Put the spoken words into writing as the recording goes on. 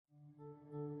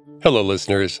Hello,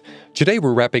 listeners. Today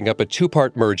we're wrapping up a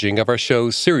two-part merging of our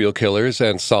show Serial Killers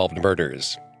and Solved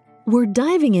Murders. We're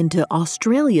diving into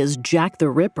Australia's Jack the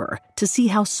Ripper to see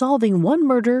how solving one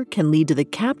murder can lead to the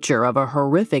capture of a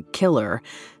horrific killer.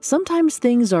 Sometimes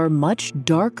things are much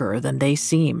darker than they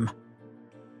seem.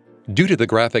 Due to the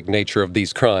graphic nature of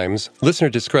these crimes, listener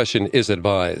discretion is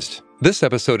advised. This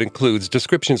episode includes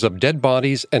descriptions of dead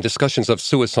bodies and discussions of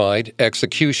suicide,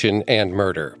 execution, and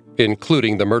murder,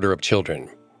 including the murder of children.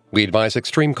 We advise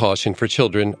extreme caution for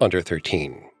children under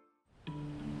 13.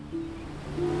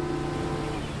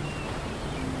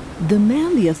 The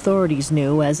man the authorities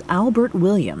knew as Albert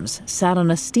Williams sat on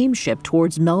a steamship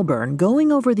towards Melbourne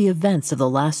going over the events of the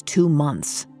last 2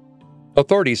 months.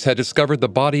 Authorities had discovered the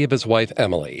body of his wife,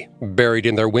 Emily, buried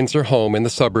in their Windsor home in the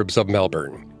suburbs of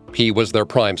Melbourne. He was their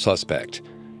prime suspect.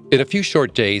 In a few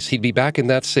short days, he'd be back in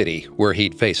that city where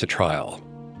he'd face a trial.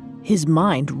 His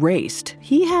mind raced.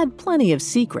 He had plenty of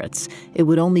secrets. It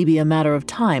would only be a matter of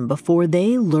time before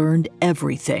they learned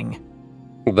everything.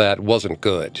 That wasn't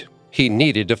good. He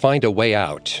needed to find a way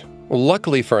out.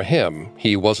 Luckily for him,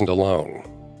 he wasn't alone.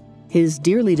 His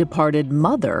dearly departed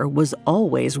mother was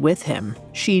always with him.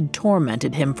 She'd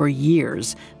tormented him for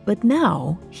years, but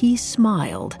now he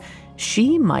smiled.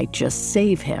 She might just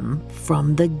save him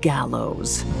from the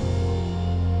gallows.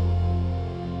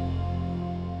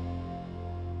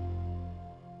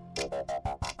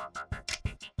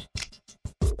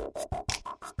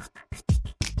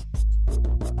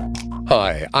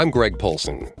 Hi, I'm Greg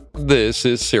Polson. This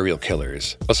is Serial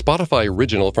Killers, a Spotify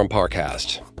original from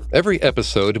Parcast. Every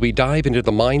episode, we dive into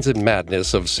the minds and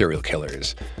madness of serial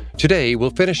killers. Today,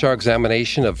 we'll finish our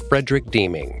examination of Frederick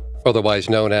Deeming, otherwise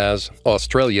known as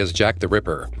Australia's Jack the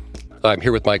Ripper. I'm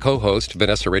here with my co-host,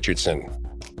 Vanessa Richardson.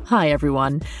 Hi,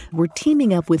 everyone. We're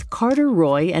teaming up with Carter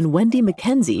Roy and Wendy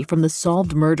McKenzie from the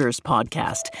Solved Murders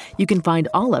podcast. You can find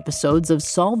all episodes of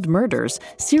Solved Murders,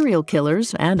 Serial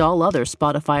Killers, and all other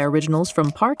Spotify originals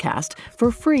from Parcast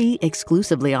for free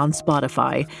exclusively on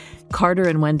Spotify. Carter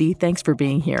and Wendy, thanks for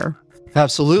being here.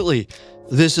 Absolutely.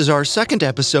 This is our second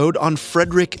episode on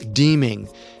Frederick Deeming,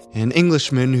 an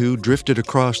Englishman who drifted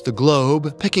across the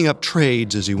globe, picking up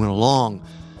trades as he went along.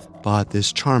 But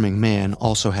this charming man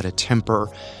also had a temper,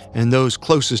 and those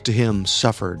closest to him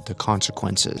suffered the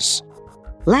consequences.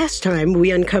 Last time,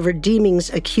 we uncovered Deeming's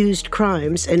accused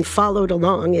crimes and followed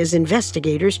along as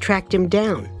investigators tracked him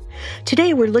down.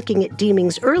 Today, we're looking at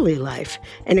Deeming's early life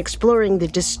and exploring the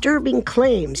disturbing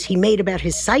claims he made about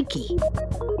his psyche.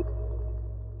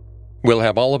 We'll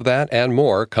have all of that and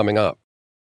more coming up.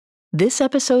 This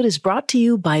episode is brought to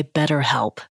you by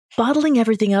BetterHelp. Bottling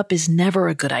everything up is never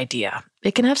a good idea.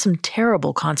 It can have some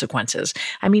terrible consequences.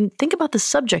 I mean, think about the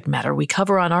subject matter we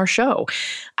cover on our show.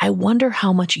 I wonder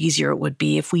how much easier it would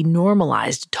be if we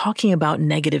normalized talking about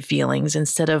negative feelings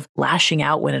instead of lashing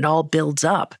out when it all builds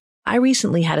up. I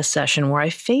recently had a session where I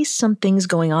faced some things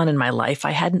going on in my life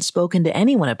I hadn't spoken to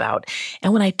anyone about,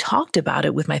 and when I talked about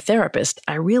it with my therapist,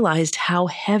 I realized how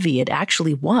heavy it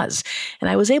actually was, and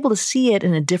I was able to see it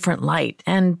in a different light,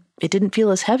 and it didn't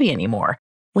feel as heavy anymore.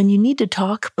 When you need to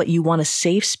talk, but you want a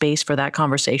safe space for that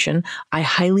conversation, I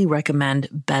highly recommend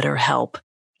BetterHelp.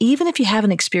 Even if you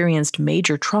haven't experienced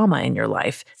major trauma in your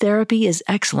life, therapy is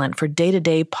excellent for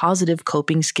day-to-day positive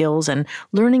coping skills and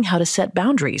learning how to set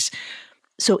boundaries.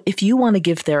 So if you want to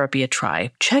give therapy a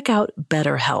try, check out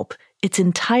BetterHelp. It's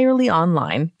entirely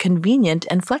online, convenient,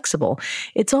 and flexible.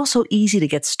 It's also easy to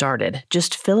get started.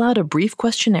 Just fill out a brief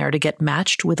questionnaire to get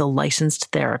matched with a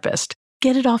licensed therapist.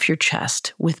 Get it off your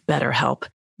chest with BetterHelp.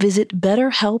 Visit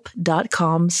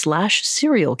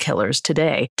betterhelp.com/serialkillers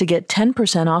today to get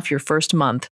 10% off your first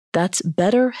month. That's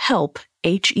BetterHelp,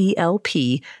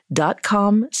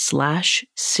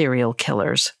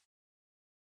 HELP.com/serialkillers.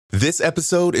 This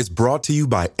episode is brought to you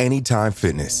by Anytime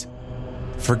Fitness.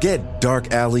 Forget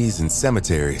dark alleys and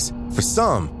cemeteries. For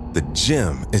some, the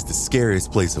gym is the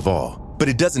scariest place of all, but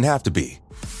it doesn't have to be.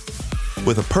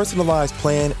 With a personalized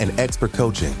plan and expert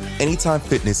coaching, Anytime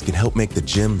Fitness can help make the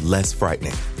gym less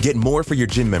frightening. Get more for your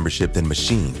gym membership than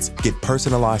machines. Get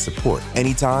personalized support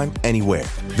anytime, anywhere.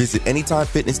 Visit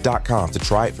AnytimeFitness.com to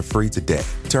try it for free today.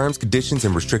 Terms, conditions,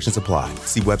 and restrictions apply.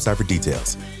 See website for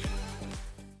details.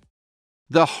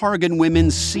 The Hargan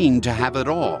women seemed to have it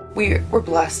all. We were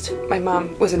blessed. My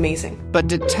mom was amazing. But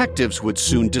detectives would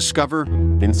soon discover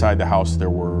inside the house there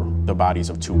were the bodies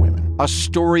of 2 women. A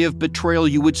story of betrayal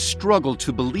you would struggle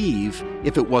to believe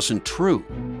if it wasn't true.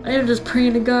 I am just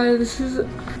praying to God, this is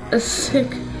a sick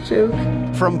joke.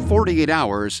 From 48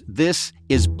 Hours, this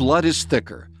is Blood is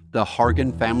Thicker, the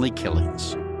Hargan Family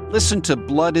Killings. Listen to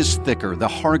Blood is Thicker, the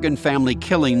Hargan Family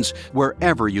Killings,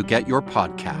 wherever you get your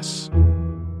podcasts.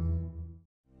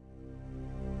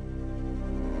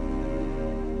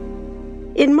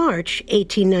 In March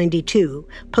 1892,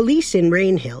 police in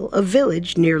Rainhill, a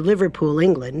village near Liverpool,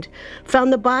 England,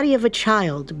 found the body of a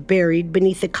child buried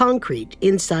beneath the concrete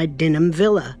inside Denham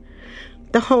Villa.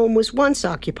 The home was once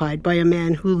occupied by a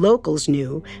man who locals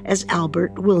knew as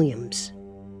Albert Williams.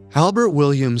 Albert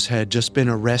Williams had just been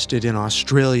arrested in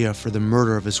Australia for the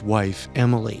murder of his wife,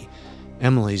 Emily.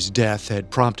 Emily's death had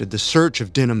prompted the search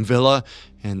of Denham Villa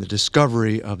and the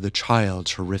discovery of the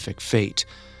child's horrific fate.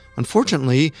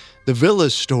 Unfortunately, the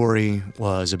villa's story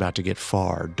was about to get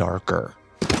far darker.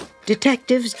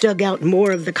 Detectives dug out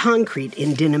more of the concrete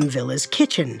in Denham Villa's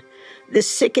kitchen. The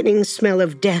sickening smell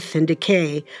of death and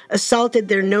decay assaulted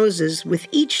their noses with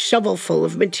each shovelful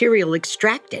of material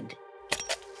extracted.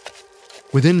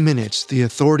 Within minutes, the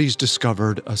authorities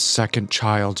discovered a second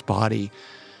child's body.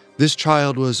 This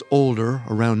child was older,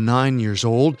 around 9 years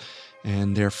old,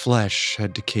 and their flesh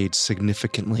had decayed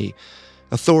significantly.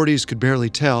 Authorities could barely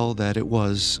tell that it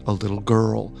was a little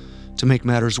girl. To make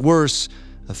matters worse,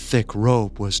 a thick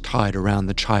rope was tied around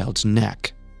the child's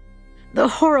neck. The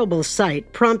horrible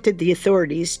sight prompted the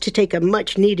authorities to take a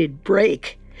much-needed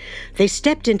break. They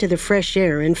stepped into the fresh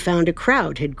air and found a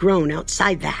crowd had grown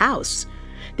outside the house.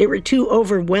 They were too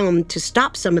overwhelmed to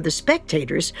stop some of the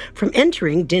spectators from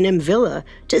entering Denham Villa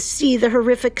to see the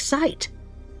horrific sight.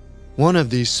 One of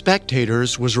these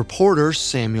spectators was reporter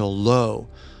Samuel Lowe.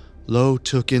 Lowe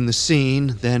took in the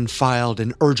scene, then filed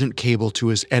an urgent cable to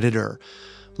his editor.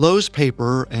 Lowe's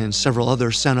paper and several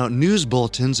others sent out news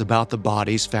bulletins about the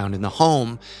bodies found in the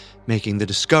home, making the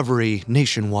discovery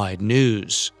nationwide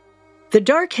news. The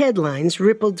dark headlines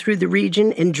rippled through the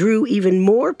region and drew even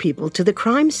more people to the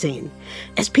crime scene.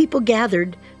 As people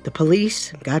gathered, the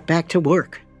police got back to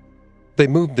work. They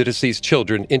moved the deceased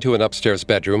children into an upstairs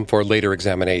bedroom for later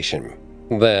examination.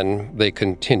 Then they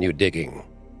continued digging.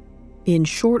 In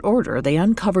short order, they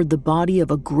uncovered the body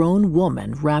of a grown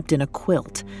woman wrapped in a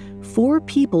quilt. 4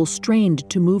 people strained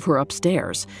to move her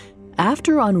upstairs.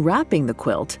 After unwrapping the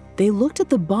quilt, they looked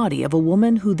at the body of a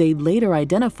woman who they'd later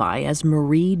identify as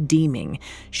Marie Deeming.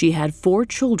 She had 4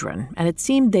 children, and it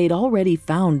seemed they'd already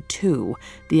found 2.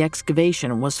 The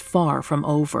excavation was far from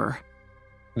over.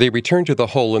 They returned to the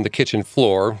hole in the kitchen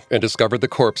floor and discovered the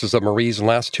corpses of Marie's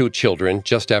last 2 children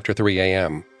just after 3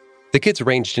 a.m. The kids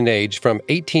ranged in age from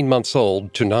 18 months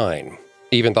old to 9.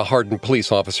 Even the hardened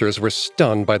police officers were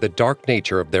stunned by the dark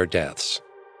nature of their deaths.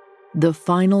 The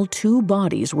final 2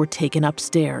 bodies were taken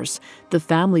upstairs. The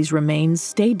family's remains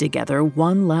stayed together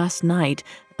one last night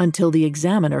until the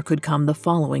examiner could come the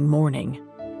following morning.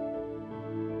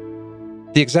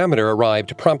 The examiner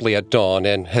arrived promptly at dawn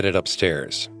and headed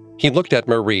upstairs. He looked at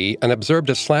Marie and observed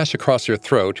a slash across her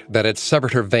throat that had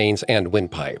severed her veins and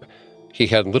windpipe. He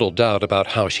had little doubt about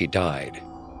how she died.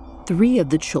 3 of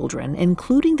the children,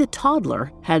 including the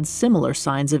toddler, had similar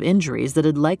signs of injuries that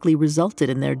had likely resulted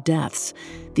in their deaths.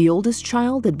 The oldest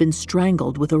child had been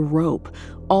strangled with a rope.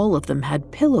 All of them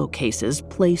had pillowcases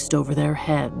placed over their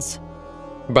heads.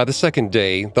 By the second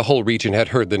day, the whole region had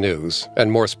heard the news,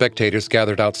 and more spectators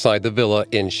gathered outside the villa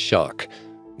in shock.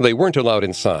 They weren't allowed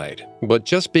inside, but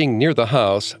just being near the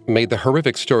house made the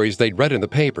horrific stories they'd read in the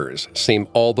papers seem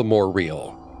all the more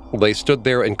real. They stood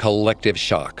there in collective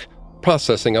shock,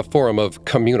 processing a form of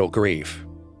communal grief.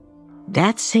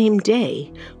 That same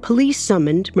day, police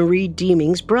summoned Marie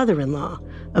Deeming's brother-in-law,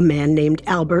 a man named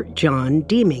Albert John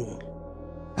Deeming.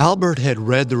 Albert had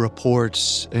read the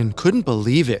reports and couldn't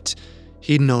believe it.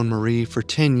 He'd known Marie for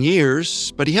 10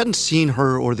 years, but he hadn't seen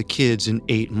her or the kids in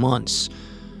 8 months.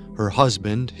 Her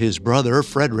husband, his brother,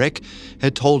 Frederick,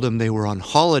 had told him they were on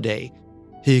holiday.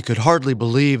 He could hardly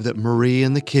believe that Marie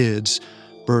and the kids,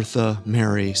 Bertha,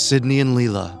 Mary, Sydney, and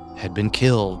Leela, had been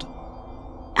killed.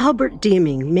 Albert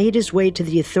Deeming made his way to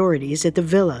the authorities at the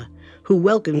villa, who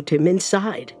welcomed him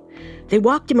inside. They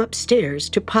walked him upstairs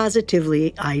to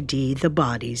positively ID the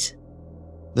bodies.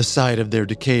 The sight of their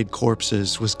decayed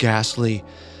corpses was ghastly,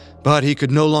 but he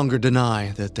could no longer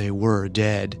deny that they were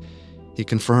dead. He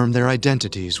confirmed their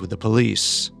identities with the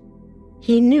police.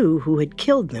 He knew who had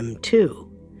killed them,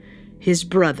 too. His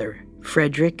brother,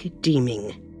 Frederick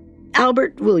Deeming.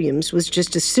 Albert Williams was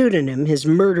just a pseudonym his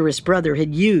murderous brother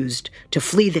had used to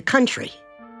flee the country.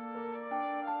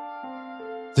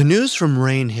 The news from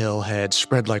Rainhill had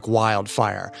spread like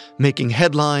wildfire, making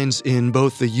headlines in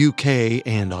both the UK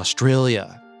and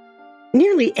Australia.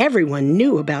 Nearly everyone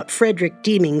knew about Frederick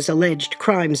Deeming's alleged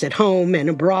crimes at home and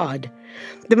abroad.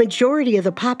 The majority of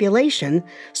the population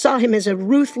saw him as a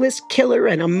ruthless killer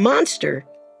and a monster,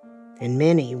 and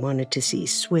many wanted to see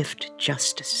swift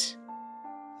justice.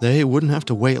 They wouldn't have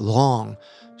to wait long.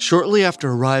 Shortly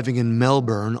after arriving in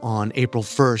Melbourne on April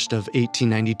 1st of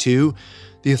 1892,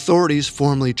 the authorities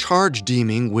formally charged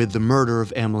Deeming with the murder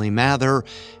of Emily Mather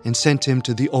and sent him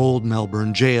to the old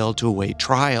Melbourne jail to await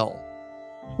trial.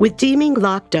 With Deeming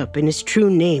locked up and his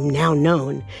true name now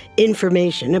known,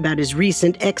 information about his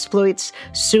recent exploits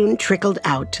soon trickled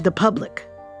out to the public.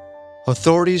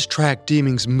 Authorities tracked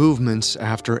Deeming's movements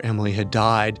after Emily had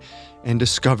died and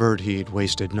discovered he'd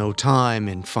wasted no time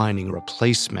in finding a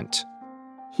replacement.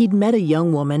 He'd met a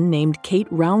young woman named Kate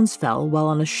Rounsfell while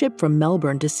on a ship from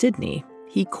Melbourne to Sydney.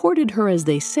 He courted her as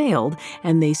they sailed,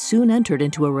 and they soon entered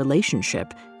into a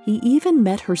relationship. He even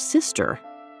met her sister.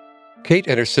 Kate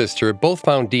and her sister both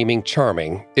found Deeming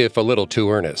charming, if a little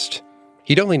too earnest.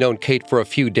 He'd only known Kate for a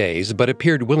few days, but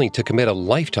appeared willing to commit a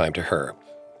lifetime to her.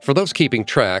 For those keeping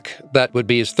track, that would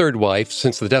be his third wife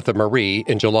since the death of Marie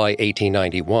in July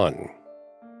 1891.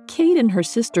 Kate and her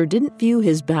sister didn't view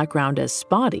his background as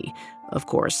spotty. Of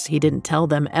course, he didn't tell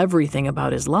them everything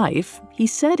about his life. He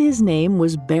said his name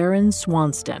was Baron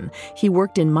Swanston. He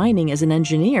worked in mining as an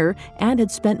engineer and had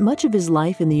spent much of his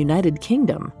life in the United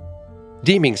Kingdom.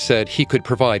 Deeming said he could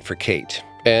provide for Kate,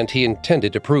 and he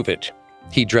intended to prove it.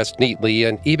 He dressed neatly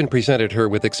and even presented her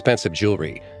with expensive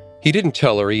jewelry. He didn't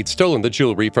tell her he'd stolen the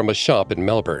jewelry from a shop in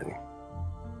Melbourne.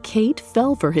 Kate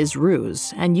fell for his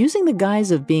ruse, and using the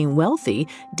guise of being wealthy,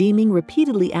 Deeming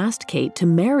repeatedly asked Kate to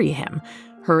marry him.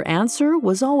 Her answer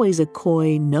was always a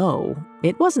coy no.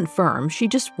 It wasn't firm, she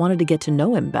just wanted to get to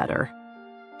know him better.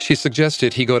 She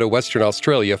suggested he go to Western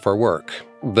Australia for work.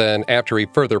 Then, after he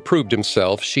further proved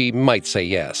himself, she might say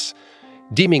yes.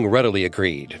 Deeming readily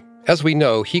agreed. As we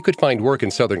know, he could find work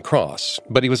in Southern Cross,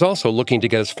 but he was also looking to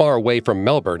get as far away from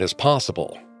Melbourne as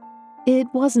possible. It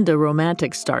wasn't a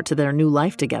romantic start to their new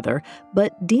life together,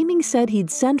 but Deeming said he'd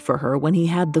send for her when he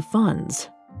had the funds.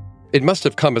 It must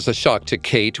have come as a shock to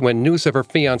Kate when news of her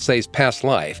fiancé's past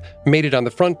life made it on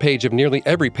the front page of nearly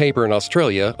every paper in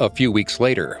Australia a few weeks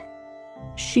later.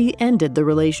 She ended the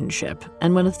relationship,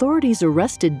 and when authorities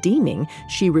arrested Deeming,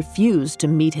 she refused to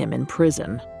meet him in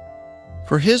prison.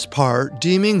 For his part,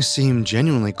 Deeming seemed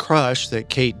genuinely crushed that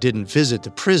Kate didn't visit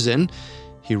the prison.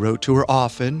 He wrote to her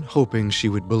often, hoping she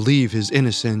would believe his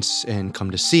innocence and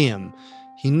come to see him.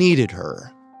 He needed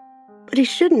her. But he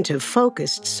shouldn't have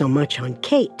focused so much on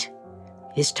Kate.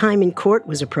 His time in court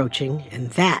was approaching, and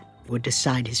that would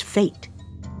decide his fate.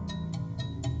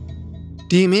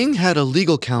 Deeming had a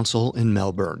legal counsel in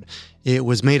Melbourne. It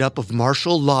was made up of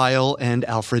Marshall Lyell and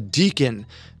Alfred Deakin,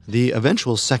 the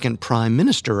eventual second Prime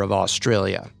Minister of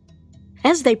Australia.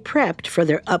 As they prepped for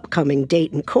their upcoming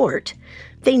date in court,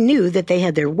 they knew that they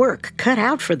had their work cut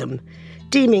out for them.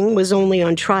 Deeming was only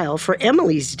on trial for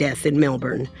Emily's death in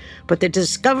Melbourne, but the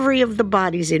discovery of the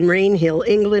bodies in Rainhill,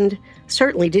 England,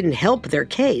 certainly didn't help their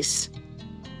case.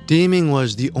 Deeming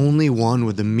was the only one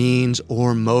with the means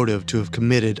or motive to have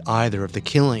committed either of the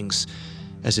killings.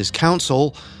 As his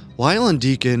counsel, Lyell and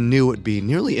Deakin knew it would be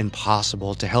nearly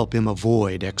impossible to help him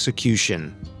avoid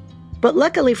execution. But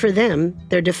luckily for them,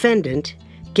 their defendant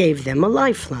gave them a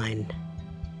lifeline.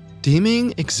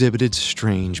 Deeming exhibited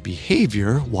strange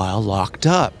behavior while locked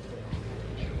up.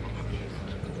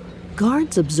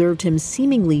 Guards observed him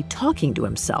seemingly talking to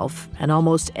himself, and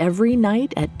almost every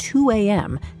night at 2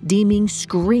 a.m., Deeming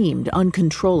screamed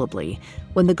uncontrollably.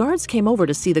 When the guards came over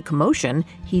to see the commotion,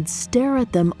 he'd stare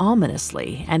at them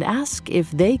ominously and ask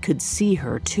if they could see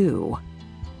her too.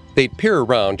 They'd peer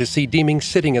around to see Deeming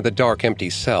sitting in the dark, empty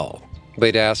cell.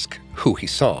 They'd ask who he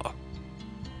saw.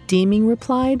 Deeming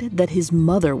replied that his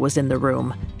mother was in the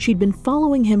room. She'd been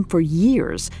following him for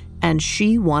years, and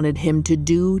she wanted him to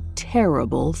do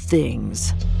terrible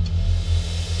things.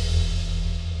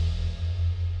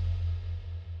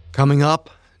 Coming up,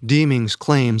 Deeming's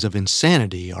claims of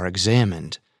insanity are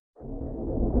examined.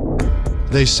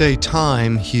 They say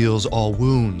time heals all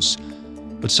wounds,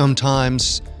 but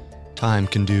sometimes time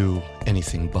can do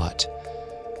anything but.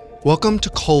 Welcome to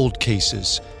Cold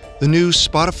Cases, the new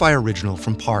Spotify original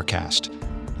from Parcast.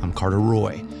 I'm Carter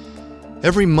Roy.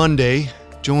 Every Monday,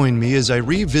 join me as I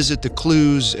revisit the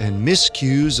clues and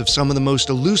miscues of some of the most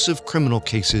elusive criminal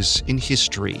cases in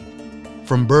history.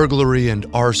 From burglary and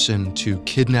arson to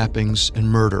kidnappings and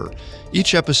murder,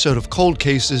 each episode of Cold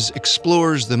Cases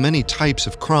explores the many types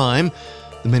of crime,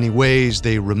 the many ways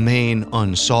they remain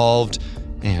unsolved,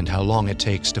 and how long it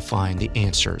takes to find the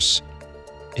answers,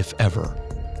 if ever.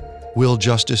 Will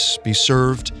justice be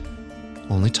served?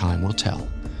 Only time will tell.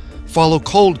 Follow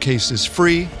Cold Cases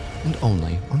free and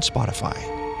only on Spotify.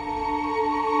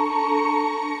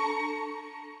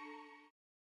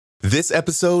 This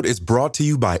episode is brought to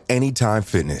you by Anytime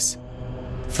Fitness.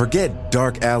 Forget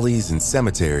dark alleys and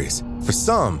cemeteries. For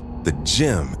some, the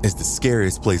gym is the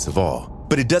scariest place of all.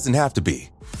 But it doesn't have to be.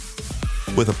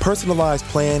 With a personalized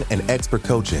plan and expert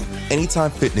coaching,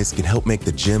 Anytime Fitness can help make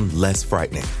the gym less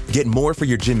frightening. Get more for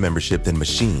your gym membership than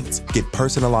machines. Get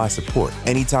personalized support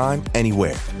anytime,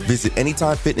 anywhere. Visit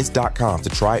AnytimeFitness.com to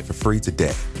try it for free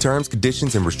today. Terms,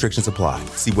 conditions, and restrictions apply.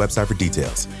 See website for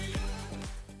details.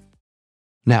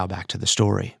 Now back to the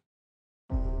story.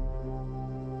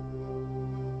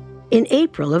 In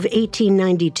April of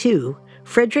 1892,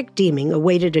 Frederick Deeming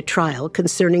awaited a trial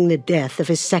concerning the death of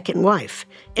his second wife,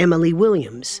 Emily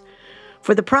Williams.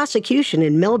 For the prosecution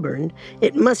in Melbourne,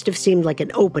 it must have seemed like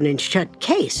an open and shut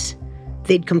case.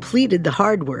 They'd completed the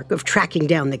hard work of tracking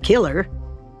down the killer.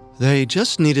 They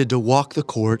just needed to walk the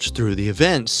courts through the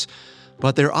events.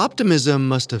 But their optimism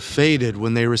must have faded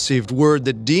when they received word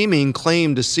that Deeming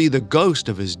claimed to see the ghost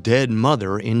of his dead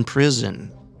mother in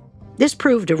prison. This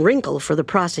proved a wrinkle for the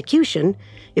prosecution.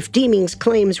 If Deeming's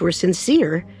claims were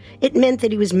sincere, it meant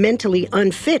that he was mentally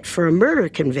unfit for a murder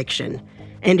conviction.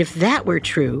 And if that were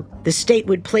true, the state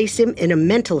would place him in a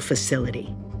mental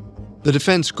facility. The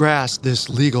defense grasped this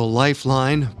legal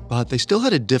lifeline, but they still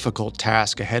had a difficult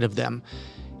task ahead of them.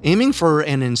 Aiming for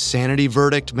an insanity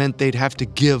verdict meant they'd have to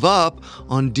give up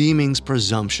on Deeming's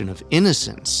presumption of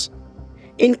innocence.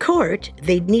 In court,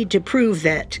 they'd need to prove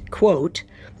that, quote,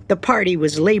 the party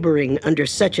was laboring under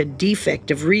such a defect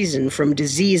of reason from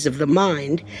disease of the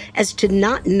mind as to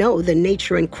not know the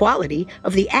nature and quality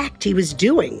of the act he was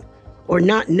doing, or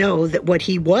not know that what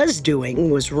he was doing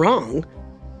was wrong.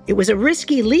 It was a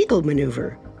risky legal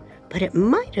maneuver, but it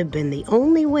might have been the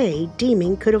only way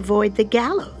Deeming could avoid the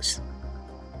gallows.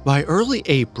 By early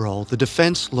April, the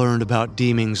defense learned about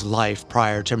Deeming's life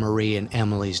prior to Marie and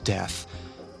Emily's death.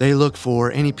 They looked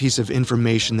for any piece of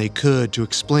information they could to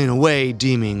explain away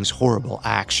Deeming's horrible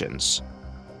actions.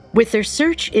 With their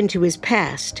search into his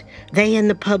past, they and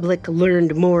the public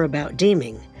learned more about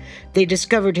Deeming. They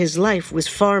discovered his life was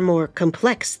far more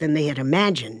complex than they had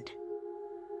imagined.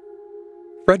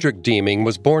 Frederick Deeming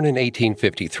was born in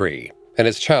 1853, and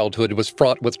his childhood was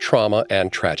fraught with trauma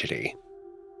and tragedy.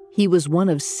 He was one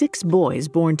of 6 boys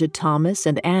born to Thomas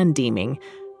and Anne Deeming.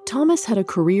 Thomas had a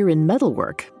career in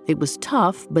metalwork. It was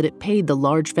tough, but it paid the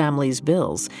large family's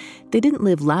bills. They didn't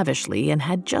live lavishly and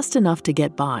had just enough to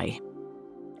get by.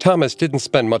 Thomas didn't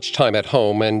spend much time at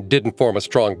home and didn't form a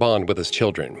strong bond with his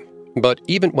children. But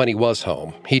even when he was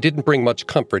home, he didn't bring much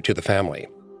comfort to the family.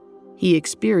 He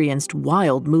experienced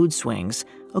wild mood swings.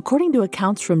 According to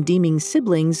accounts from Deeming's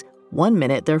siblings, one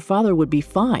minute their father would be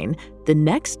fine. The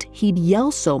next, he'd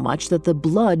yell so much that the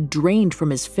blood drained from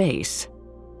his face.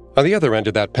 On the other end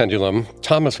of that pendulum,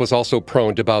 Thomas was also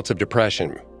prone to bouts of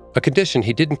depression, a condition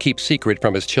he didn't keep secret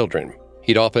from his children.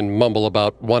 He'd often mumble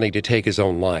about wanting to take his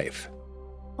own life.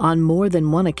 On more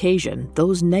than one occasion,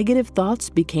 those negative thoughts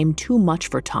became too much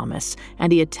for Thomas,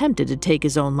 and he attempted to take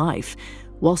his own life.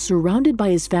 While surrounded by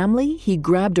his family, he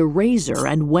grabbed a razor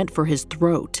and went for his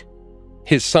throat.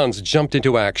 His sons jumped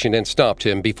into action and stopped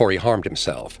him before he harmed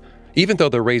himself. Even though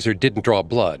the razor didn't draw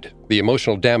blood, the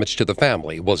emotional damage to the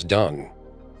family was done.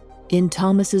 In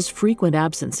Thomas's frequent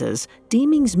absences,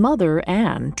 Deeming's mother,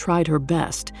 Anne, tried her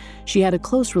best. She had a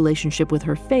close relationship with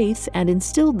her faith and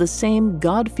instilled the same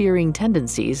God-fearing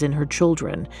tendencies in her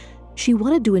children. She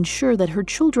wanted to ensure that her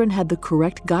children had the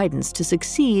correct guidance to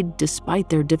succeed despite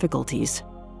their difficulties.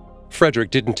 Frederick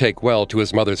didn't take well to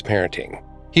his mother's parenting.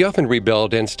 He often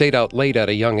rebelled and stayed out late at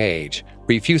a young age,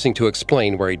 refusing to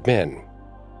explain where he'd been.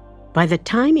 By the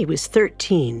time he was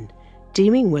 13,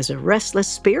 Deeming was a restless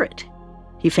spirit.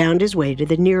 He found his way to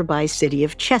the nearby city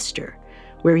of Chester,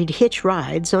 where he'd hitch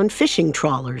rides on fishing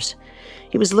trawlers.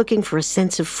 He was looking for a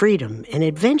sense of freedom and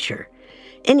adventure,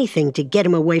 anything to get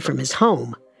him away from his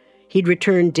home. He'd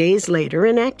return days later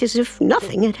and act as if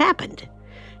nothing had happened.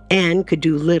 Anne could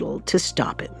do little to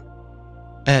stop him.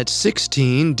 At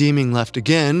 16, Deeming left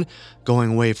again,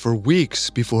 going away for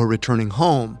weeks before returning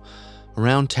home.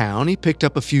 Around town, he picked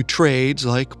up a few trades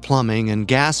like plumbing and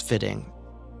gas fitting.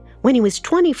 When he was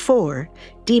 24,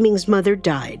 Deeming's mother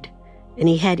died, and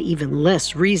he had even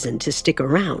less reason to stick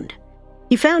around.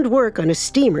 He found work on a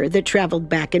steamer that traveled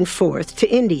back and forth to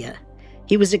India.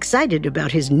 He was excited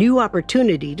about his new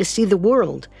opportunity to see the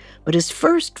world, but his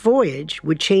first voyage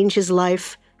would change his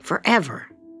life forever.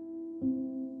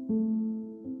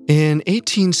 In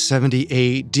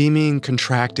 1878, Deeming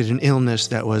contracted an illness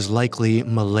that was likely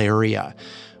malaria.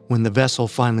 When the vessel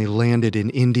finally landed in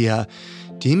India,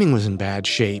 Deeming was in bad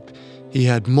shape. He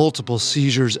had multiple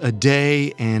seizures a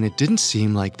day, and it didn't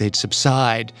seem like they'd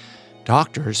subside.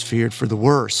 Doctors feared for the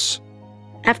worst.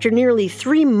 After nearly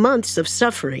 3 months of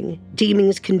suffering,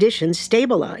 Deeming's condition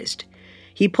stabilized.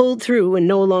 He pulled through and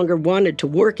no longer wanted to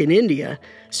work in India,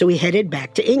 so he headed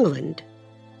back to England.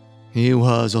 He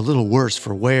was a little worse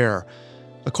for wear.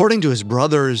 According to his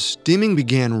brothers, Deeming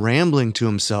began rambling to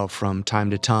himself from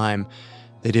time to time.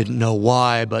 They didn't know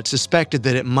why, but suspected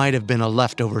that it might have been a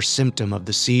leftover symptom of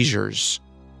the seizures.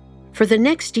 For the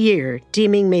next year,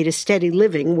 Deeming made a steady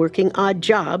living working odd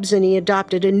jobs, and he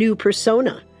adopted a new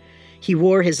persona. He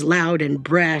wore his loud and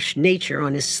brash nature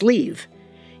on his sleeve.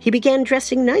 He began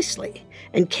dressing nicely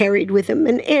and carried with him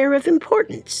an air of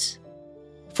importance.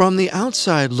 From the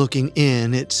outside looking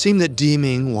in, it seemed that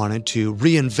Deeming wanted to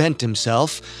reinvent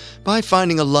himself by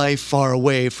finding a life far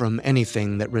away from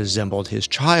anything that resembled his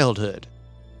childhood.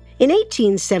 In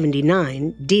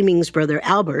 1879, Deeming's brother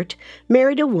Albert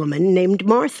married a woman named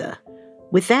Martha.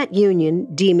 With that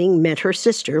union, Deeming met her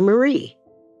sister Marie.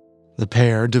 The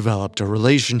pair developed a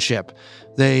relationship.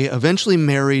 They eventually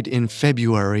married in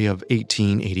February of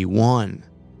 1881.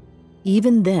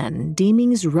 Even then,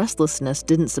 Deeming's restlessness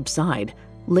didn't subside.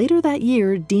 Later that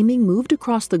year, Deeming moved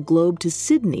across the globe to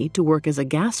Sydney to work as a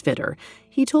gas fitter.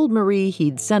 He told Marie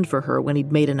he'd send for her when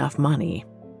he'd made enough money.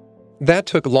 That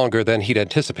took longer than he'd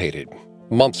anticipated.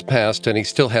 Months passed and he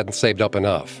still hadn't saved up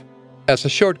enough. As a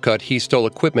shortcut, he stole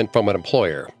equipment from an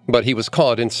employer, but he was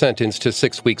caught and sentenced to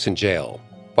 6 weeks in jail.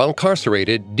 While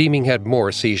incarcerated, Deeming had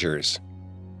more seizures.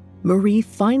 Marie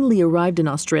finally arrived in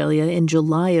Australia in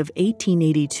July of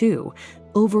 1882,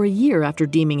 over a year after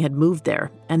Deeming had moved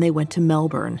there, and they went to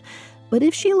Melbourne. But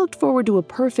if she looked forward to a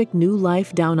perfect new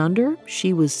life down under,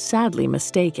 she was sadly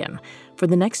mistaken. For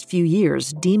the next few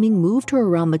years, Deeming moved her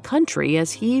around the country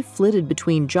as he flitted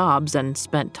between jobs and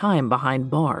spent time behind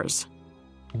bars.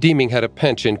 Deeming had a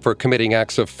penchant for committing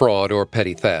acts of fraud or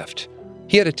petty theft.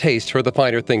 He had a taste for the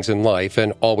finer things in life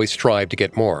and always strived to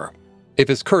get more. If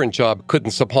his current job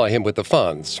couldn't supply him with the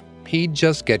funds, he'd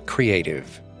just get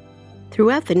creative.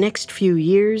 Throughout the next few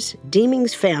years,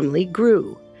 Deeming's family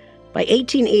grew. By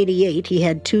 1888, he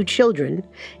had 2 children,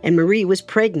 and Marie was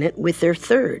pregnant with their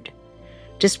third.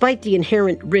 Despite the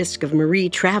inherent risk of Marie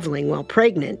traveling while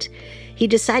pregnant, he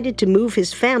decided to move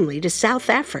his family to South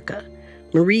Africa.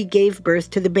 Marie gave birth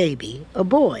to the baby, a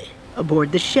boy,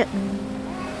 aboard the ship.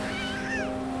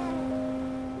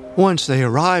 Once they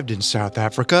arrived in South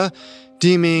Africa,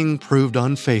 Deeming proved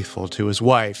unfaithful to his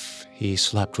wife. He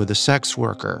slept with a sex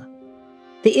worker.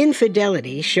 The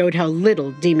infidelity showed how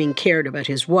little Deeming cared about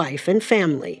his wife and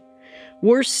family.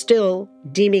 Worse still,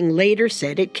 Deeming later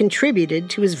said it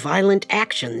contributed to his violent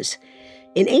actions.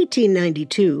 In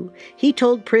 1892, he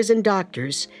told prison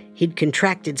doctors he'd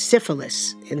contracted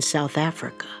syphilis in South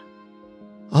Africa.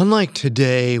 Unlike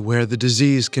today, where the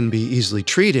disease can be easily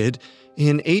treated,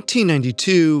 in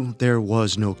 1892, there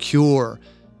was no cure.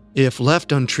 If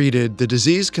left untreated, the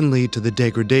disease can lead to the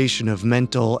degradation of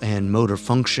mental and motor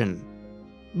function.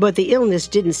 But the illness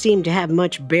didn't seem to have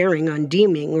much bearing on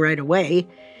Deeming right away.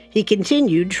 He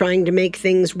continued trying to make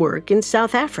things work in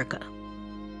South Africa.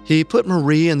 He put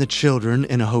Marie and the children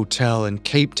in a hotel in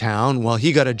Cape Town while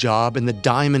he got a job in the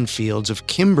diamond fields of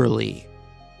Kimberley.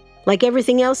 Like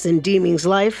everything else in Deeming's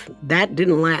life, that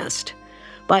didn't last.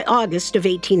 By August of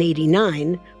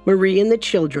 1889, Marie and the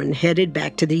children headed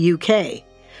back to the UK.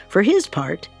 For his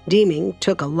part, Deeming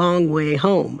took a long way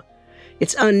home.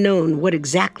 It's unknown what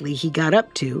exactly he got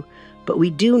up to, but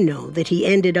we do know that he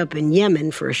ended up in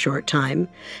Yemen for a short time,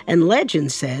 and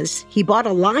legend says he bought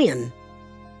a lion.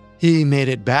 He made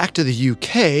it back to the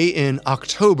UK in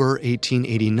October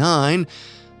 1889,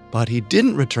 but he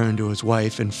didn't return to his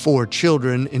wife and 4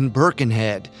 children in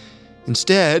Birkenhead.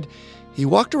 Instead, he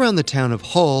walked around the town of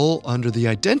Hull under the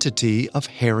identity of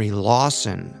Harry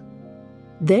Lawson.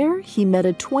 There, he met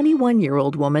a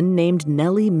 21-year-old woman named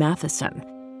Nellie Matheson.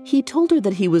 He told her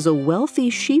that he was a wealthy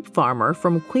sheep farmer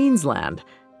from Queensland.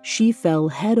 She fell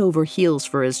head over heels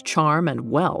for his charm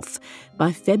and wealth.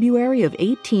 By February of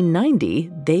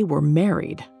 1890, they were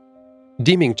married.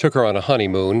 Deeming took her on a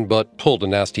honeymoon, but pulled a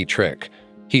nasty trick.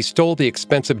 He stole the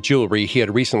expensive jewelry he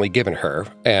had recently given her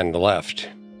and left.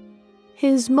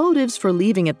 His motives for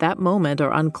leaving at that moment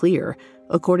are unclear.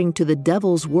 According to The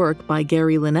Devil's Work by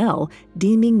Gary Linnell,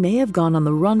 Deeming may have gone on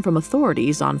the run from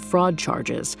authorities on fraud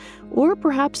charges. Or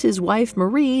perhaps his wife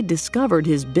Marie discovered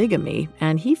his bigamy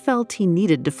and he felt he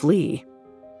needed to flee.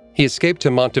 He escaped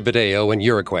to Montevideo in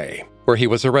Uruguay, where he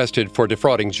was arrested for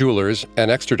defrauding jewelers and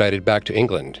extradited back to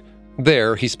England.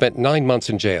 There, he spent 9 months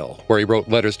in jail, where he wrote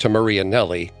letters to Marie and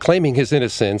Nellie, claiming his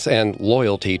innocence and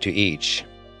loyalty to each.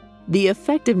 The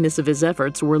effectiveness of his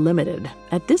efforts were limited.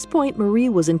 At this point, Marie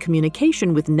was in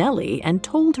communication with Nellie and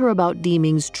told her about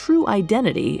Deeming's true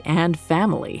identity and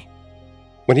family.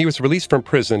 When he was released from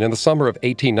prison in the summer of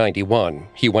 1891,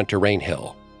 he went to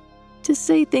Rainhill. To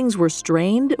say things were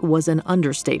strained was an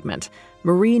understatement.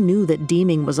 Marie knew that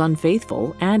Deeming was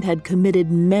unfaithful and had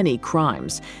committed many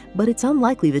crimes, but it's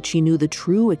unlikely that she knew the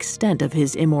true extent of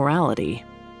his immorality.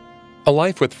 A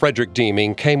life with Frederick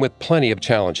Deeming came with plenty of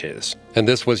challenges, and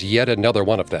this was yet another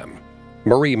one of them.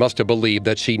 Marie must have believed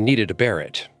that she needed to bear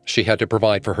it. She had to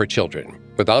provide for her children.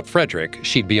 Without Frederick,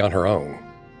 she'd be on her own.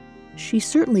 She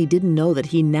certainly didn't know that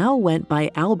he now went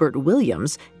by Albert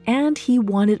Williams, and he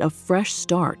wanted a fresh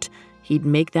start. He'd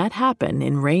make that happen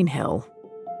in Rainhill.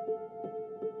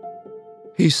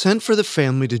 He sent for the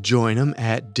family to join him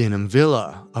at Denham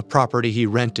Villa, a property he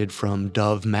rented from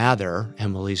Dove Mather,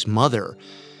 Emily's mother.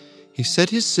 He said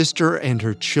his sister and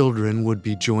her children would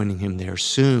be joining him there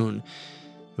soon.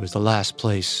 It was the last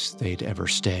place they'd ever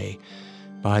stay.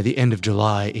 By the end of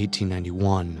July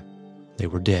 1891, they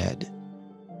were dead.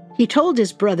 He told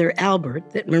his brother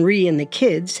Albert that Marie and the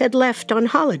kids had left on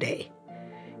holiday.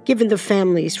 Given the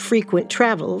family's frequent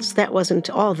travels, that wasn't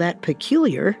all that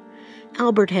peculiar.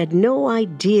 Albert had no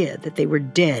idea that they were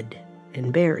dead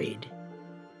and buried.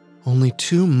 Only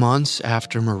 2 months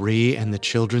after Marie and the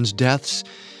children's deaths,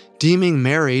 Deeming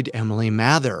married Emily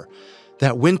Mather.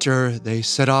 That winter, they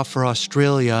set off for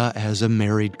Australia as a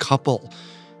married couple.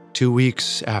 2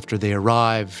 weeks after they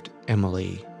arrived,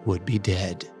 Emily would be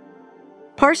dead.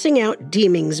 Parsing out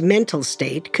Deeming's mental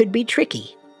state could be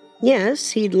tricky.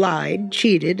 Yes, he'd lied,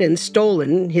 cheated, and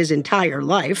stolen his entire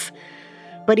life,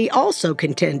 but he also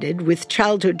contended with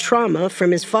childhood trauma from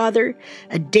his father,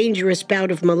 a dangerous bout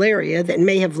of malaria that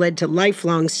may have led to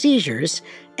lifelong seizures,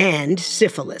 and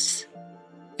syphilis.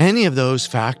 Any of those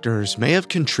factors may have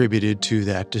contributed to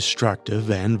that destructive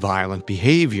and violent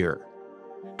behavior.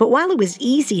 But while it was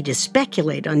easy to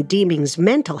speculate on Deeming's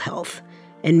mental health,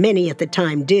 and many at the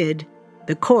time did,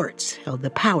 the courts held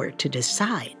the power to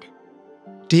decide.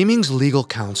 Deeming's legal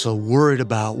counsel worried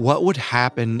about what would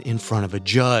happen in front of a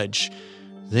judge.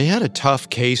 They had a tough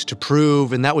case to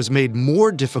prove, and that was made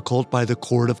more difficult by the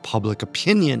court of public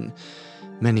opinion.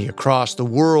 Many across the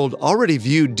world already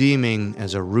viewed Deeming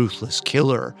as a ruthless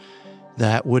killer.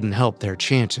 That wouldn't help their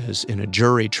chances in a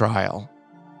jury trial.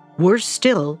 Worse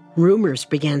still, rumors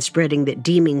began spreading that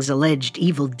Deeming's alleged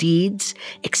evil deeds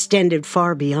extended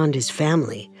far beyond his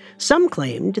family. Some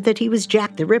claimed that he was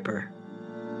Jack the Ripper.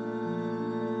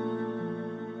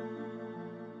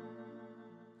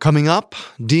 Coming up,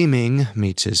 Deeming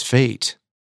meets his fate.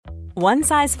 One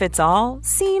size fits all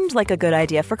seemed like a good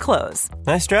idea for clothes.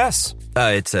 Nice dress.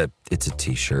 It's a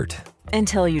t-shirt.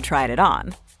 Until you tried it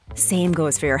on. Same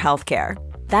goes for your healthcare.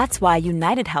 That's why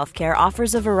United Healthcare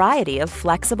offers a variety of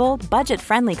flexible,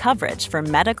 budget-friendly coverage for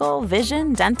medical,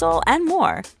 vision, dental, and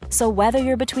more. So whether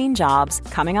you're between jobs,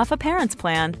 coming off a parent's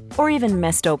plan, or even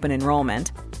missed open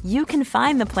enrollment, you can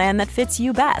find the plan that fits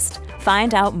you best.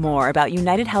 Find out more about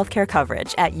United Healthcare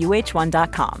coverage at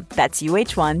uh1.com. That's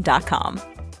uh1.com.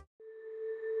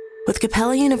 With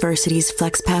Capella University's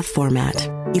FlexPath format,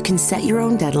 you can set your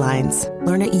own deadlines,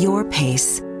 learn at your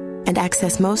pace, and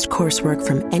access most coursework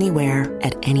from anywhere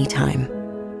at any time.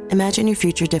 Imagine your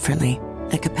future differently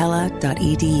at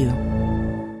capella.edu.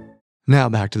 Now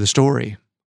back to the story.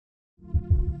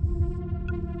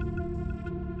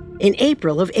 In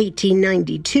April of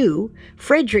 1892,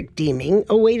 Frederick Deeming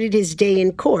awaited his day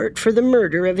in court for the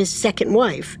murder of his second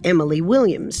wife, Emily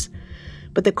Williams.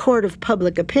 But the court of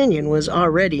public opinion was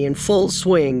already in full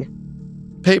swing.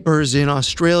 Papers in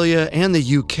Australia and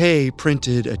the UK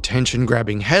printed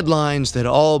attention-grabbing headlines that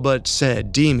all but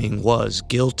said Deeming was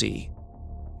guilty.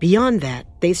 Beyond that,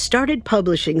 they started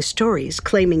publishing stories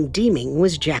claiming Deeming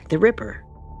was Jack the Ripper.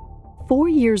 4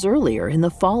 years earlier, in the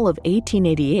fall of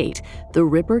 1888, the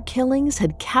Ripper killings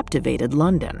had captivated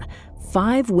London.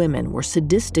 5 women were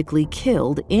sadistically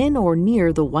killed in or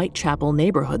near the Whitechapel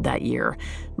neighborhood that year.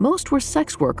 Most were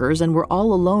sex workers and were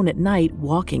all alone at night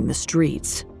walking the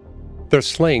streets. Their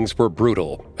slayings were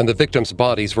brutal, and the victims'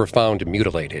 bodies were found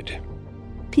mutilated.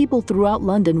 People throughout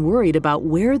London worried about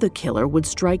where the killer would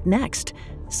strike next.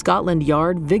 Scotland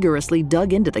Yard vigorously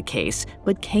dug into the case,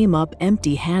 but came up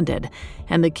empty-handed,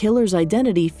 and the killer's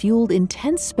identity fueled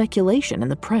intense speculation in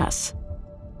the press.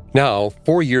 Now,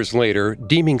 4 years later,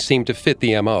 Deeming seemed to fit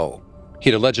the M.O.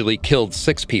 He'd allegedly killed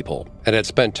 6 people and had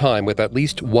spent time with at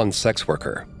least 1 sex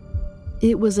worker.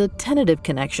 It was a tentative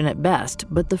connection at best,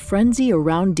 but the frenzy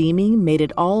around Deeming made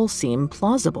it all seem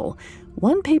plausible.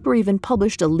 One paper even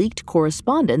published a leaked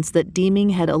correspondence that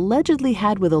Deeming had allegedly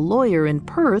had with a lawyer in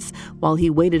Perth while he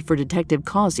waited for Detective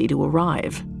Causey to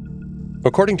arrive.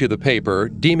 According to the paper,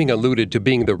 Deeming alluded to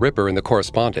being the Ripper in the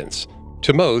correspondence.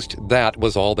 To most, that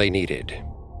was all they needed.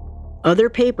 Other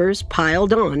papers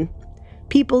piled on.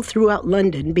 people throughout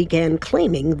London began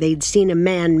claiming they'd seen a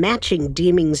man matching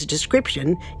Deeming's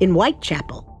description in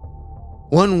Whitechapel.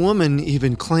 One woman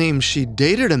even claimed she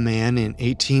dated a man in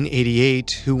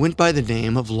 1888 who went by the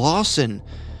name of Lawson.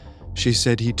 She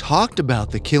said he talked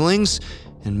about the killings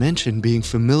and mentioned being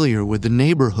familiar with the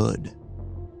neighborhood.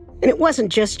 And it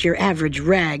wasn't just your average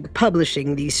rag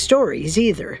publishing these stories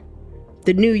either.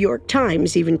 The New York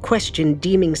Times even questioned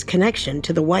Deeming's connection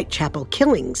to the Whitechapel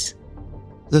killings.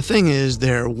 The thing is,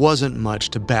 there wasn't much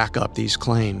to back up these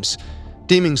claims.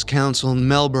 Deeming's counsel in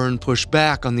Melbourne pushed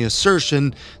back on the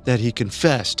assertion that he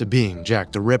confessed to being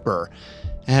Jack the Ripper.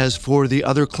 As for the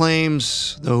other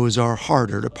claims, those are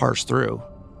harder to parse through.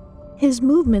 His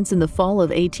movements in the fall of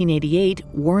 1888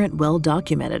 weren't well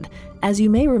documented. As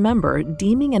you may remember,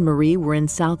 Deeming and Marie were in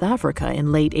South Africa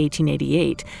in late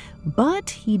 1888, but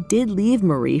he did leave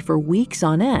Marie for weeks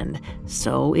on end,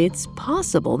 so it's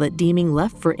possible that Deeming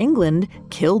left for England,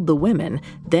 killed the women,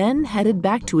 then headed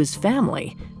back to his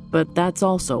family, but that's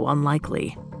also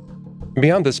unlikely.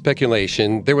 Beyond the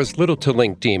speculation, there was little to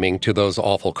link Deeming to those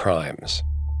awful crimes.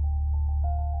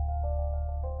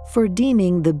 For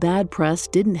Deeming, the bad press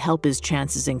didn't help his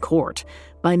chances in court.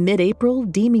 By mid-April,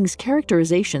 Deeming's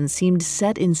characterization seemed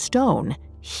set in stone.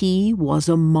 He was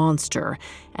a monster,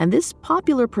 and this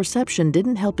popular perception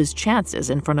didn't help his chances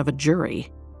in front of a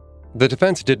jury. The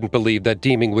defense didn't believe that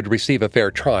Deeming would receive a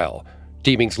fair trial.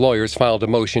 Deeming's lawyers filed a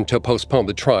motion to postpone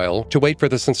the trial to wait for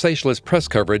the sensationalist press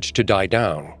coverage to die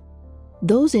down.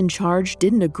 Those in charge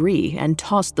didn't agree and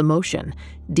tossed the motion.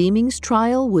 Deeming's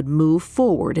trial would move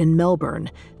forward in Melbourne.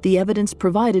 The evidence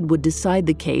provided would decide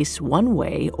the case one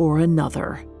way or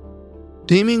another.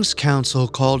 Deeming's counsel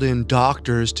called in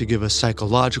doctors to give a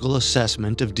psychological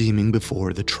assessment of Deeming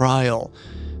before the trial.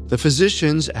 The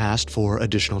physicians asked for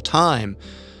additional time.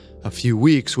 A few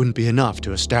weeks wouldn't be enough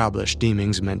to establish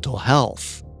Deeming's mental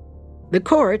health. The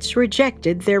courts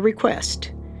rejected their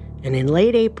request, and in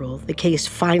late April, the case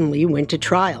finally went to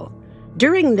trial.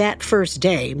 During that first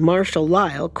day, Marshal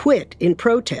Lyle quit in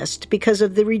protest because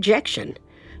of the rejection.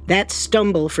 That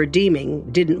stumble for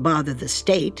Deeming didn't bother the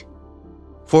state.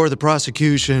 For the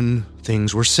prosecution,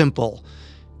 things were simple.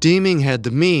 Deeming had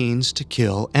the means to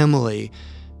kill Emily.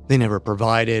 They never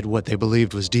provided what they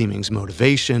believed was Deeming's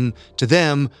motivation. To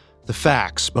them, the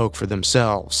facts spoke for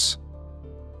themselves.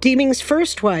 Deeming's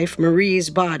first wife, Marie's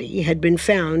body, had been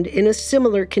found in a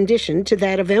similar condition to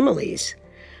that of Emily's.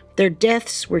 Their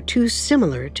deaths were too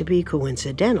similar to be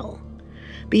coincidental.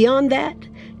 Beyond that,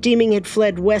 Deeming had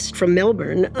fled west from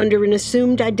Melbourne under an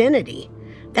assumed identity.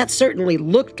 That certainly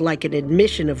looked like an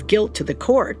admission of guilt to the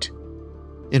court.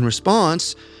 In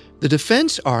response, the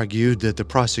defense argued that the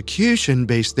prosecution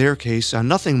based their case on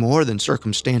nothing more than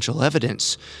circumstantial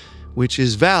evidence, which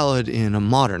is valid in a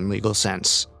modern legal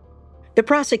sense. The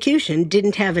prosecution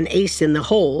didn't have an ace in the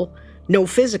hole, no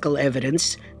physical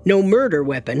evidence, no murder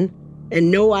weapon, and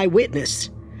no eyewitness.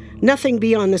 Nothing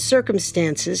beyond the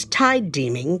circumstances tied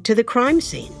Deeming to the crime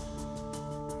scene.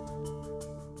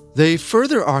 They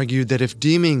further argued that if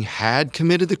Deeming had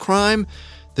committed the crime,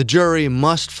 the jury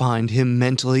must find him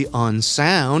mentally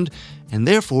unsound and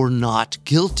therefore not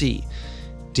guilty.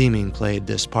 Deeming played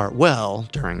this part well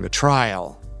during the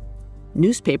trial.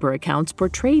 Newspaper accounts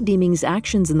portrayed Deeming's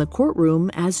actions in the courtroom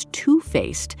as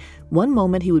two-faced. One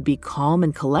moment he would be calm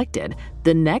and collected,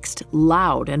 the next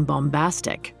loud and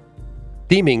bombastic.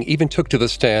 Deeming even took to the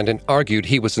stand and argued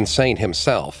he was insane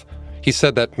himself. He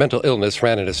said that mental illness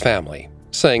ran in his family,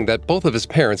 saying that both of his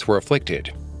parents were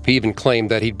afflicted. He even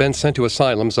claimed that he'd been sent to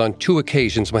asylums on 2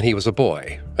 occasions when he was a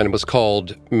boy, and was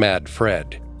called Mad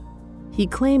Fred. He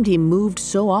claimed he moved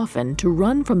so often to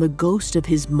run from the ghost of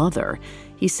his mother.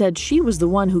 He said she was the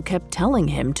one who kept telling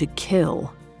him to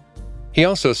kill. He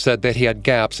also said that he had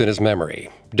gaps in his memory,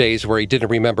 days where he didn't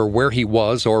remember where he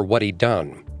was or what he'd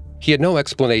done. He had no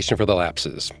explanation for the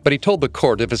lapses, but he told the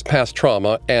court of his past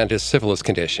trauma and his syphilis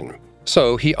condition.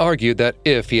 So he argued that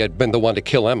if he had been the one to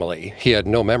kill Emily, he had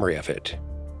no memory of it.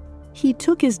 He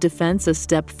took his defense a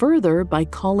step further by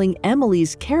calling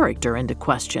Emily's character into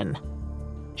question.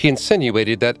 He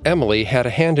insinuated that Emily had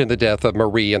a hand in the death of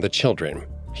Marie and the children.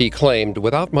 He claimed,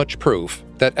 without much proof,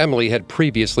 that Emily had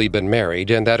previously been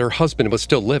married and that her husband was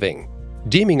still living.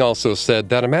 Deeming also said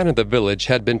that a man in the village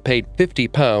had been paid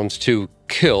 £50 to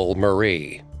kill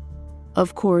Marie.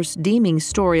 Of course, Deeming's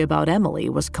story about Emily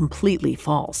was completely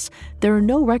false. There are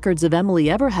no records of Emily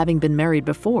ever having been married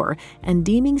before, and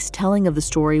Deeming's telling of the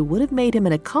story would have made him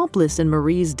an accomplice in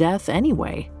Marie's death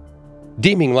anyway.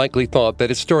 Deeming likely thought that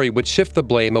his story would shift the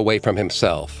blame away from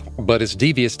himself, but his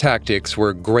devious tactics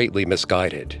were greatly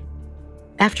misguided.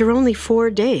 After only 4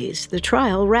 days, the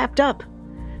trial wrapped up.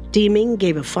 Deeming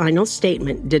gave a final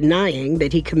statement denying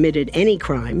that he committed any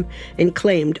crime and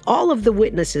claimed all of the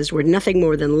witnesses were nothing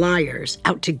more than liars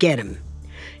out to get him.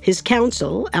 His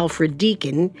counsel, Alfred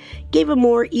Deacon, gave a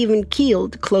more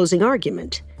even-keeled closing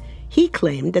argument. He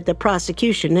claimed that the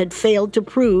prosecution had failed to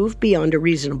prove beyond a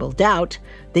reasonable doubt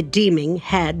that Deeming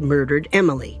had murdered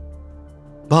Emily.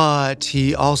 But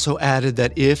he also added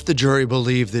that if the jury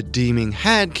believed that Deeming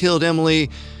had killed Emily,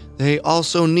 they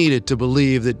also needed to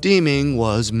believe that Deeming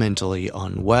was mentally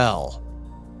unwell.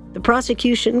 The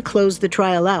prosecution closed the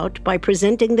trial out by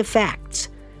presenting the facts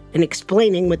and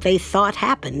explaining what they thought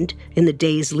happened in the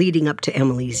days leading up to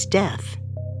Emily's death.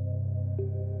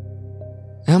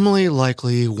 Emily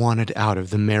likely wanted out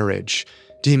of the marriage.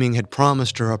 Deeming had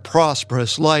promised her a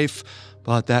prosperous life,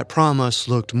 but that promise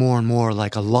looked more and more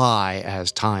like a lie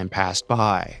as time passed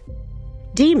by.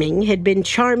 Deeming had been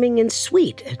charming and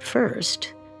sweet at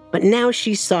first, but now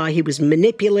she saw he was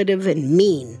manipulative and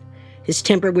mean. His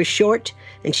temper was short,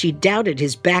 and she doubted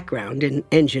his background in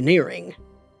engineering.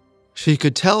 She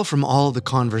could tell from all the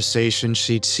conversations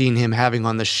she'd seen him having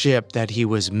on the ship that he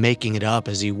was making it up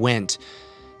as he went.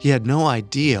 He had no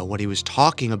idea what he was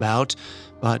talking about,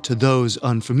 but to those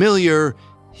unfamiliar,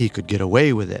 he could get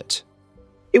away with it.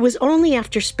 It was only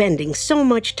after spending so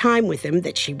much time with him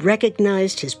that she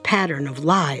recognized his pattern of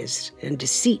lies and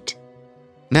deceit.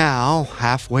 Now,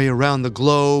 halfway around the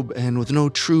globe and with no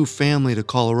true family to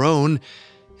call her own,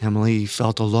 Emily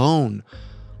felt alone.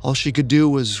 All she could do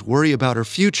was worry about her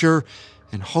future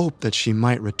and hope that she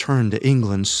might return to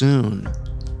England soon.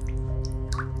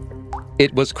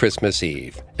 It was Christmas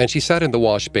Eve, and she sat in the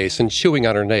wash basin chewing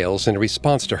on her nails in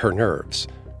response to her nerves.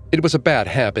 It was a bad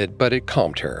habit, but it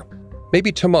calmed her.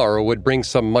 Maybe tomorrow would bring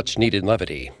some much-needed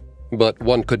levity, but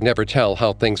one could never tell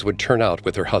how things would turn out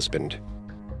with her husband.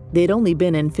 They'd only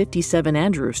been in 57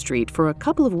 Andrew Street for a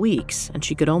couple of weeks, and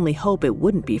she could only hope it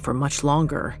wouldn't be for much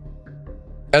longer.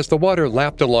 As the water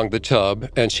lapped along the tub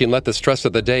and she let the stress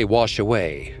of the day wash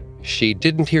away, she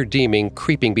didn't hear Deeming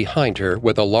creeping behind her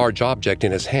with a large object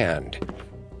in his hand.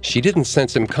 She didn't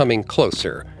sense him coming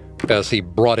closer as he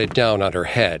brought it down on her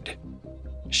head.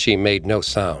 She made no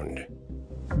sound.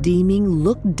 Deeming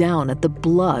looked down at the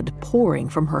blood pouring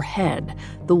from her head.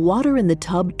 The water in the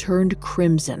tub turned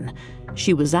crimson.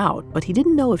 She was out, but he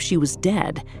didn't know if she was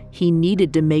dead. He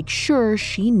needed to make sure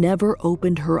she never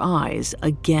opened her eyes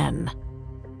again.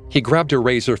 He grabbed a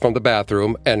razor from the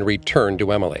bathroom and returned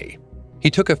to Emily. He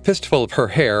took a fistful of her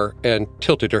hair and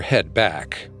tilted her head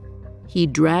back. He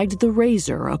dragged the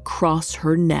razor across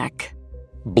her neck.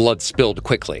 Blood spilled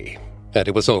quickly, and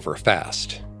it was over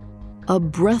fast. A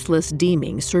breathless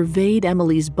Deeming surveyed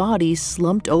Emily's body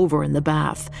slumped over in the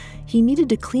bath. He needed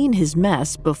to clean his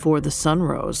mess before the sun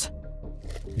rose.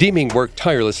 Deeming worked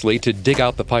tirelessly to dig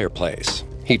out the fireplace.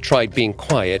 He tried being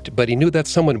quiet, but he knew that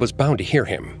someone was bound to hear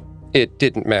him. It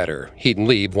didn't matter. He'd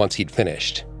leave once he'd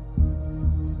finished.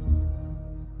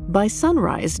 By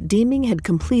sunrise, Deeming had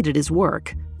completed his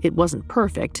work. It wasn't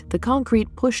perfect. The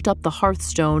concrete pushed up the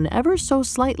hearthstone ever so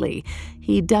slightly.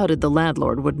 He doubted the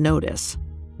landlord would notice.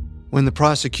 When the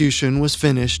prosecution was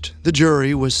finished, the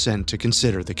jury was sent to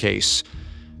consider the case.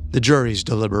 The jury's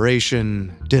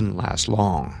deliberation didn't last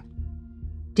long.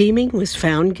 Deeming was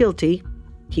found guilty.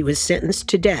 He was sentenced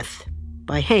to death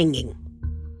by hanging.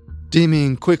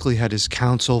 Deeming quickly had his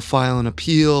counsel file an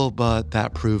appeal, but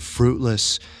that proved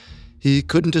fruitless. He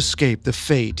couldn't escape the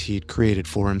fate he'd created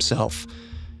for himself.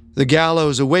 The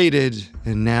gallows awaited,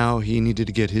 and now he needed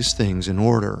to get his things in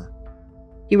order.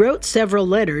 He wrote several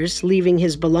letters, leaving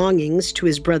his belongings to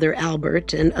his brother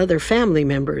Albert and other family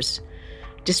members.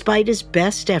 Despite his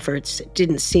best efforts, it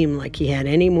didn't seem like he had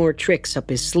any more tricks up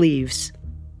his sleeves.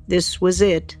 This was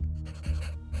it.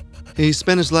 He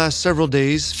spent his last several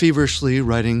days feverishly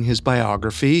writing his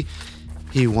biography.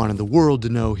 He wanted the world to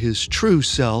know his true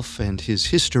self and his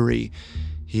history.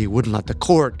 He wouldn't let the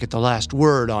court get the last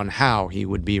word on how he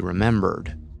would be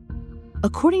remembered.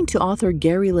 According to author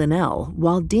Gary Linnell,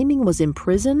 while Deeming was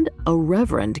imprisoned, a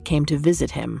reverend came to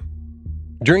visit him.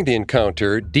 During the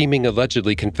encounter, Deeming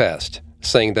allegedly confessed,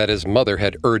 saying that his mother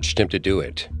had urged him to do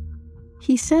it.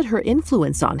 He said her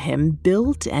influence on him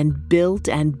built and built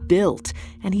and built,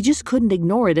 and he just couldn't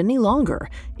ignore it any longer.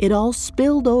 It all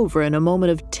spilled over in a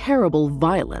moment of terrible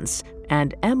violence,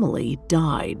 and Emily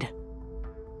died.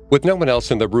 With no one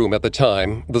else in the room at the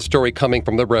time, the story coming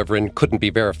from the Reverend couldn't be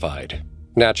verified.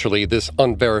 Naturally, this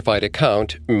unverified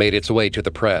account made its way to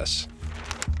the press.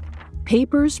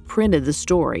 Papers printed the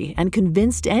story and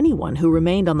convinced anyone who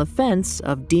remained on the fence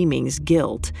of Deeming's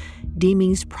guilt.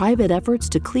 Deeming's private efforts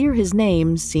to clear his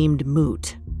name seemed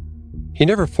moot. He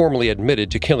never formally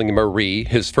admitted to killing Marie,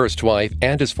 his first wife,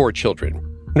 and his 4 children.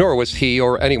 Nor was he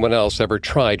or anyone else ever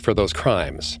tried for those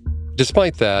crimes.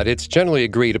 Despite that, it's generally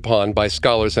agreed upon by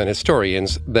scholars and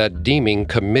historians that Deeming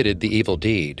committed the evil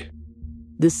deed.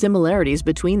 The similarities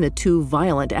between the two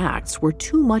violent acts were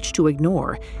too much to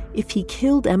ignore. If he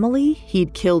killed Emily,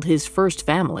 he'd killed his first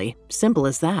family. Simple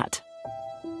as that.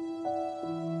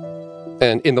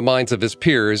 And in the minds of his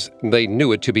peers, they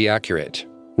knew it to be accurate.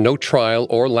 No trial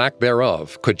or lack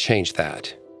thereof could change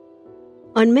that.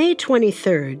 On May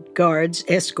 23rd, guards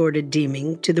escorted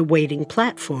Deeming to the waiting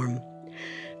platform.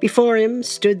 Before him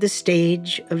stood the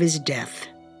stage of his death.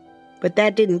 But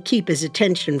that didn't keep his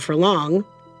attention for long.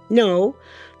 No,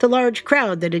 the large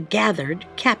crowd that had gathered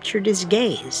captured his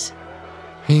gaze.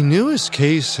 He knew his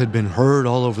case had been heard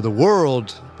all over the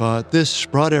world, but this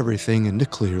brought everything into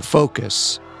clear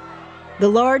focus. The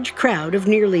large crowd of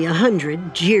nearly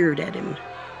 100 jeered at him.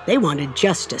 They wanted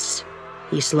justice.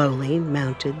 He slowly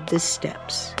mounted the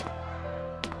steps.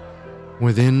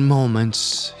 Within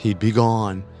moments, he'd be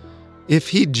gone. If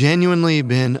he'd genuinely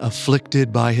been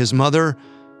afflicted by his mother,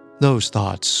 those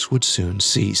thoughts would soon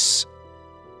cease.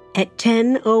 At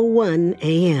 10:01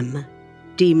 a.m.,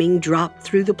 Deeming dropped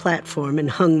through the platform and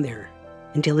hung there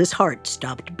until his heart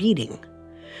stopped beating.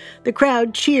 The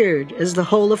crowd cheered as the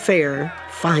whole affair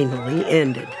finally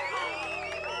ended.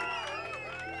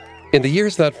 In the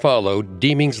years that followed,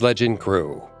 Deeming's legend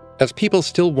grew, as people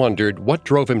still wondered what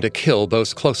drove him to kill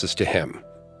those closest to him.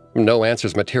 No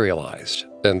answers materialized,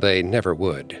 and they never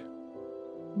would.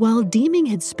 While Deeming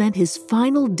had spent his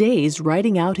final days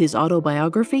writing out his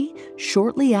autobiography,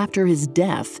 shortly after his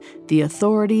death, the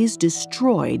authorities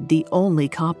destroyed the only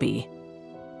copy.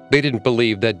 They didn't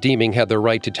believe that Deeming had the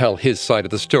right to tell his side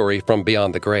of the story from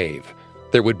beyond the grave.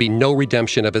 There would be no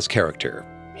redemption of his character.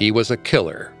 He was a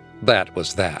killer. That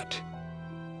was that.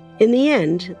 In the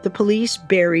end, the police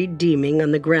buried Deeming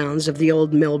on the grounds of the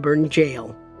old Melbourne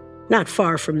jail, not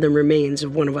far from the remains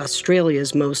of one of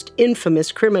Australia's most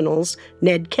infamous criminals,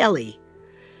 Ned Kelly.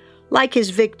 Like his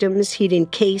victims he'd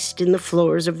encased in the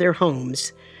floors of their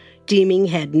homes, Deeming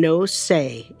had no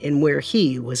say in where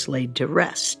he was laid to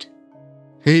rest.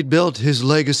 He'd built his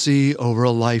legacy over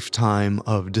a lifetime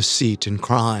of deceit and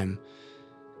crime.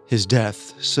 His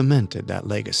death cemented that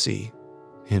legacy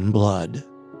in blood.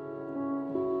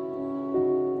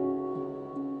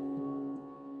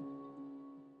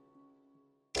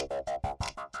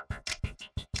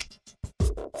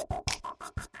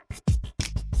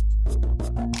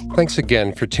 Thanks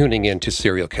again for tuning in to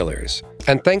Serial Killers.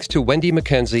 And thanks to Wendy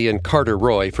Mackenzie and Carter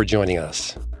Roy for joining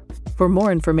us. For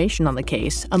more information on the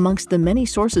case, amongst the many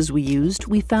sources we used,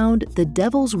 we found The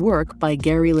Devil's Work by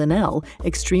Gary Linnell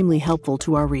extremely helpful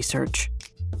to our research.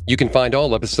 You can find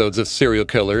all episodes of Serial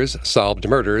Killers, Solved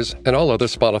Murders, and all other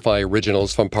Spotify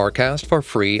originals from Parcast for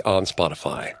free on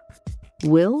Spotify.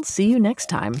 We'll see you next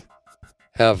time.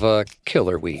 Have a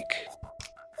killer week.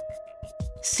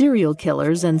 Serial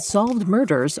Killers and Solved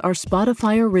Murders are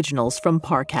Spotify originals from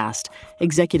Parcast.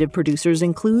 Executive producers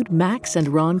include Max and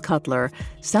Ron Cutler.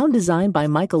 Sound design by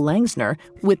Michael Langsner,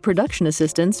 with production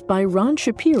assistance by Ron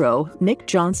Shapiro, Nick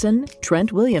Johnson,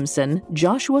 Trent Williamson,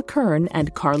 Joshua Kern,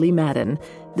 and Carly Madden.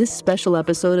 This special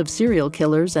episode of Serial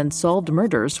Killers and Solved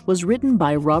Murders was written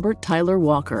by Robert Tyler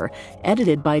Walker,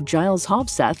 edited by Giles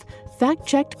Hovseth,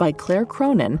 fact-checked by Claire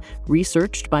Cronin,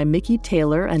 researched by Mickey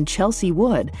Taylor and Chelsea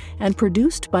Wood, and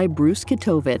produced by Bruce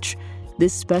Kitovich.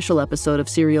 This special episode of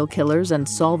Serial Killers and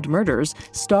Solved Murders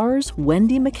stars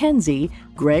Wendy Mackenzie,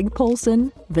 Greg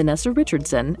Polson, Vanessa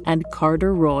Richardson, and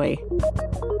Carter Roy.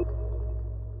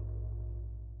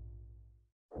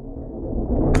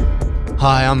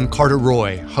 Hi, I'm Carter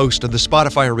Roy, host of the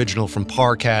Spotify original from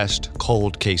Parcast,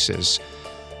 Cold Cases.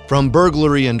 From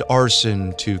burglary and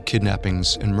arson to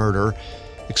kidnappings and murder,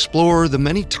 explore the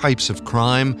many types of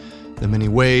crime, the many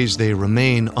ways they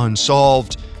remain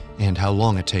unsolved, and how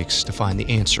long it takes to find the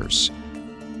answers,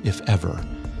 if ever.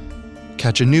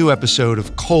 Catch a new episode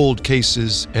of Cold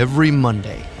Cases every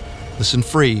Monday. Listen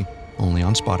free, only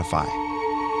on Spotify.